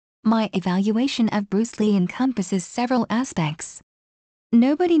My evaluation of Bruce Lee encompasses several aspects.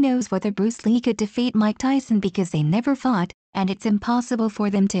 Nobody knows whether Bruce Lee could defeat Mike Tyson because they never fought, and it's impossible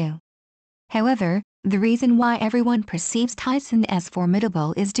for them to. However, the reason why everyone perceives Tyson as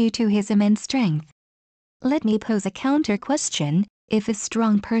formidable is due to his immense strength. Let me pose a counter question. If a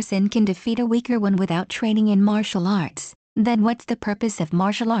strong person can defeat a weaker one without training in martial arts, then what's the purpose of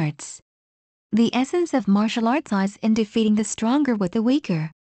martial arts? The essence of martial arts lies in defeating the stronger with the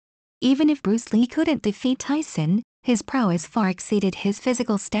weaker. Even if Bruce Lee couldn't defeat Tyson, his prowess far exceeded his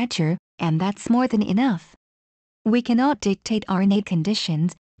physical stature, and that's more than enough. We cannot dictate our innate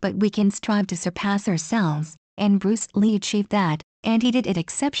conditions, but we can strive to surpass ourselves, and Bruce Lee achieved that, and he did it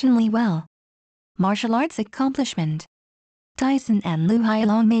exceptionally well. Martial arts accomplishment. Tyson and Liu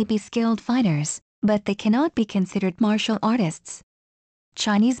Hailong may be skilled fighters, but they cannot be considered martial artists.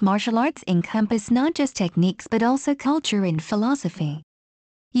 Chinese martial arts encompass not just techniques but also culture and philosophy.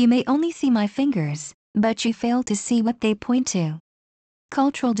 You may only see my fingers, but you fail to see what they point to.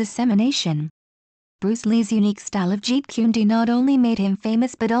 Cultural dissemination. Bruce Lee's unique style of Jeet Kune Do not only made him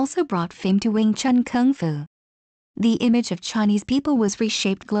famous but also brought fame to Wing Chun Kung Fu. The image of Chinese people was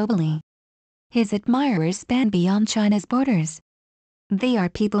reshaped globally. His admirers span beyond China's borders. They are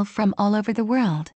people from all over the world.